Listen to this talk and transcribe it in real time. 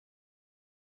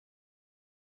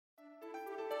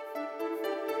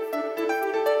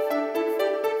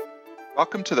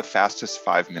Welcome to the Fastest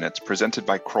 5 Minutes presented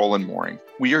by Kroll and Mooring.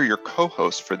 We are your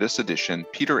co-hosts for this edition,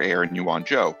 Peter Eyre and Yuan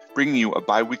Zhou, bringing you a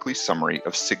bi-weekly summary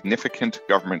of significant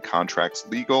government contracts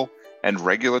legal and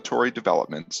regulatory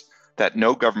developments that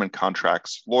no government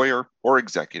contracts lawyer or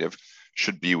executive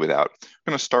should be without. I'm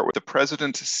going to start with the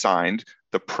President signed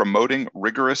the Promoting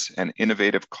Rigorous and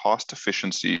Innovative Cost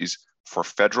Efficiencies for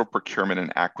Federal Procurement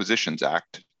and Acquisitions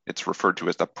Act. It's referred to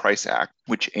as the PRICE Act,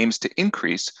 which aims to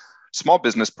increase small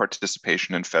business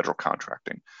participation in federal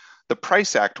contracting. The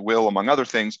PRICE Act will, among other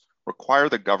things, require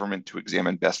the government to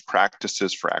examine best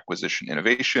practices for acquisition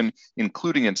innovation,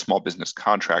 including in small business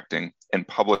contracting, and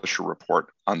publish a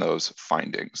report on those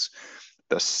findings.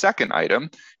 The second item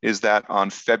is that on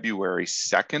February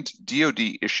 2nd,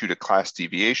 DoD issued a class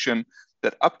deviation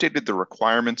that updated the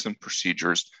requirements and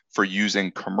procedures for using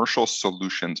commercial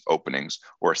solutions openings,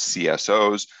 or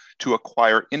CSOs, to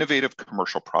acquire innovative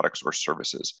commercial products or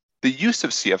services. The use of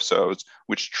CSOs,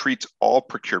 which treats all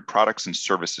procured products and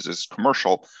services as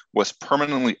commercial, was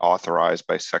permanently authorized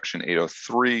by Section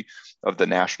 803 of the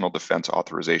National Defense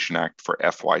Authorization Act for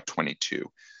FY22.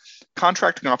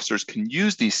 Contracting officers can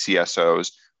use these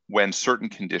CSOs when certain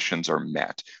conditions are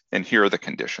met. And here are the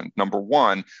conditions. Number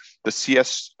one, the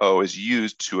CSO is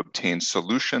used to obtain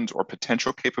solutions or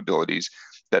potential capabilities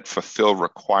that fulfill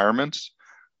requirements,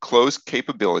 close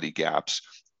capability gaps,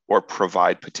 or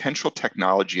provide potential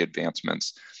technology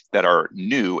advancements that are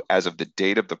new as of the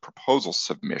date of the proposal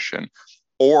submission,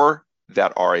 or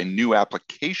that are a new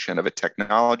application of a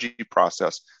technology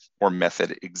process or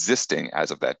method existing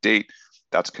as of that date.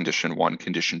 That's condition one.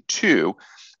 Condition two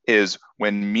is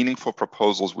when meaningful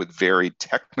proposals with varied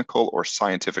technical or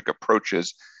scientific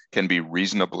approaches can be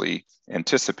reasonably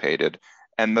anticipated.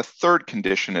 And the third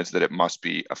condition is that it must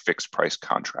be a fixed price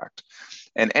contract.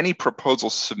 And any proposal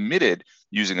submitted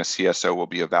using a CSO will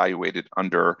be evaluated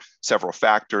under several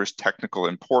factors: technical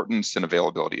importance and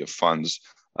availability of funds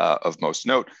of most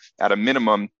note. At a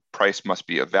minimum, price must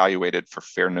be evaluated for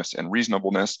fairness and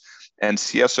reasonableness, and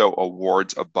CSO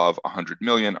awards above 100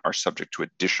 million are subject to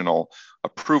additional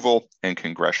approval and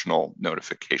congressional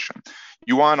notification.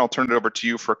 Yuan, I'll turn it over to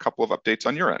you for a couple of updates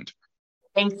on your end.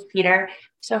 Thanks, Peter.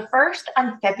 So first,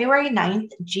 on February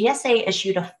 9th, GSA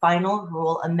issued a final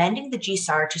rule amending the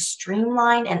GSAR to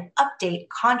streamline and update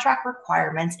contract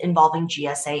requirements involving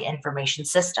GSA information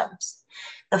systems.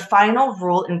 The final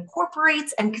rule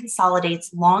incorporates and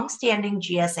consolidates longstanding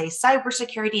GSA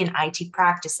cybersecurity and IT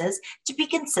practices to be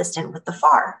consistent with the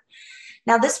FAR.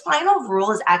 Now, this final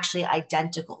rule is actually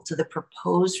identical to the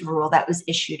proposed rule that was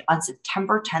issued on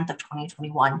September 10th of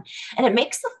 2021, and it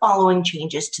makes the following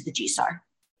changes to the GSAR.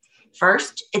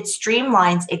 First, it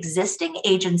streamlines existing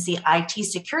agency IT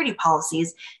security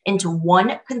policies into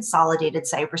one consolidated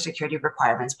cybersecurity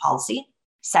requirements policy.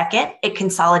 Second, it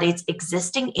consolidates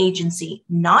existing agency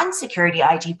non-security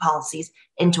IT policies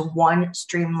into one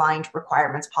streamlined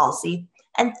requirements policy.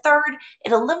 And third,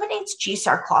 it eliminates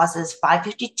GSAR clauses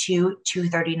 552,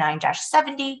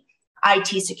 239-70,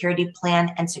 IT security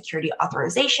plan and security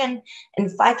authorization, and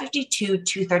 552,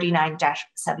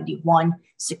 239-71,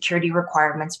 security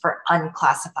requirements for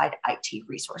unclassified IT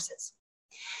resources.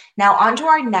 Now, on to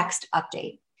our next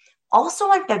update. Also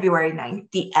on February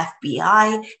 9th, the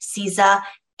FBI, CISA,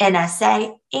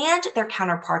 NSA, and their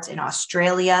counterparts in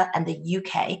Australia and the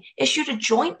UK issued a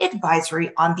joint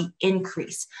advisory on the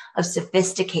increase of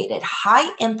sophisticated,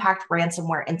 high-impact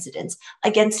ransomware incidents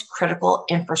against critical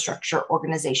infrastructure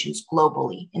organizations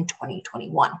globally in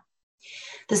 2021.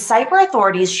 The cyber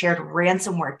authorities shared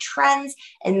ransomware trends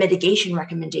and mitigation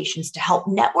recommendations to help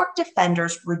network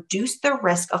defenders reduce the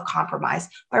risk of compromise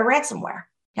by ransomware.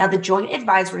 Now, the joint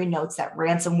advisory notes that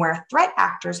ransomware threat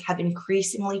actors have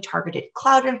increasingly targeted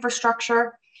cloud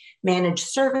infrastructure, managed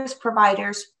service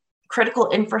providers, critical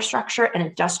infrastructure, and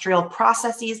industrial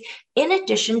processes, in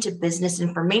addition to business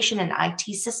information and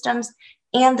IT systems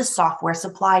and the software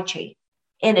supply chain.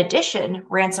 In addition,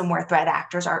 ransomware threat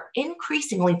actors are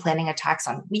increasingly planning attacks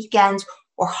on weekends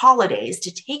or holidays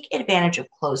to take advantage of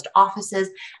closed offices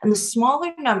and the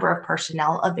smaller number of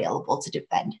personnel available to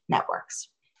defend networks.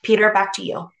 Peter, back to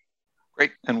you.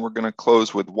 Great. And we're going to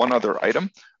close with one other item,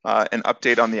 an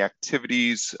update on the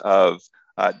activities of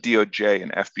DOJ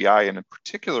and FBI, and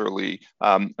particularly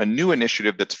a new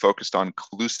initiative that's focused on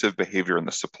collusive behavior in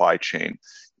the supply chain.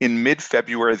 In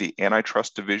mid-February, the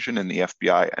Antitrust Division and the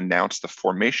FBI announced the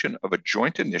formation of a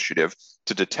joint initiative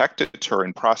to detect, deter,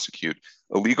 and prosecute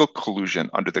illegal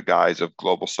collusion under the guise of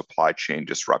global supply chain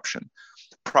disruption.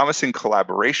 Promising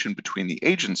collaboration between the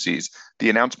agencies, the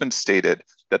announcement stated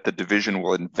that the division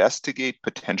will investigate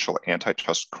potential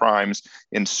antitrust crimes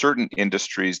in certain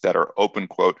industries that are, open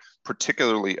quote,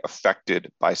 particularly affected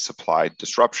by supply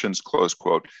disruptions, close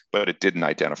quote, but it didn't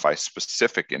identify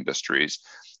specific industries.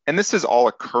 And this is all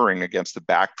occurring against the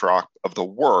backdrop of the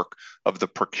work of the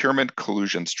Procurement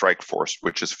Collusion Strike Force,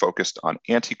 which is focused on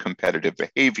anti-competitive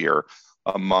behavior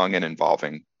among and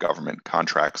involving government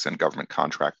contracts and government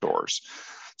contractors.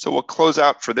 So we'll close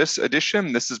out for this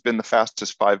edition. This has been The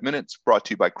Fastest 5 Minutes, brought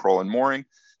to you by Crowell & Moring.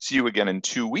 See you again in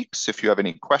 2 weeks. If you have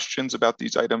any questions about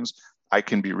these items, I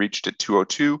can be reached at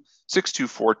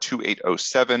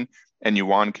 202-624-2807, and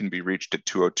Yuan can be reached at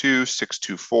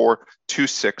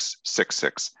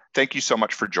 202-624-2666. Thank you so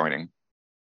much for joining.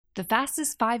 The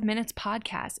Fastest 5 Minutes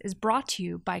podcast is brought to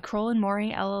you by Crowell &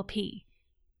 Moring LLP.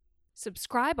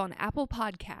 Subscribe on Apple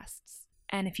Podcasts.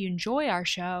 And if you enjoy our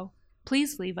show,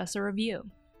 please leave us a review.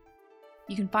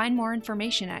 You can find more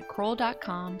information at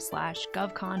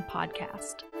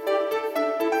kroll.com/govconpodcast.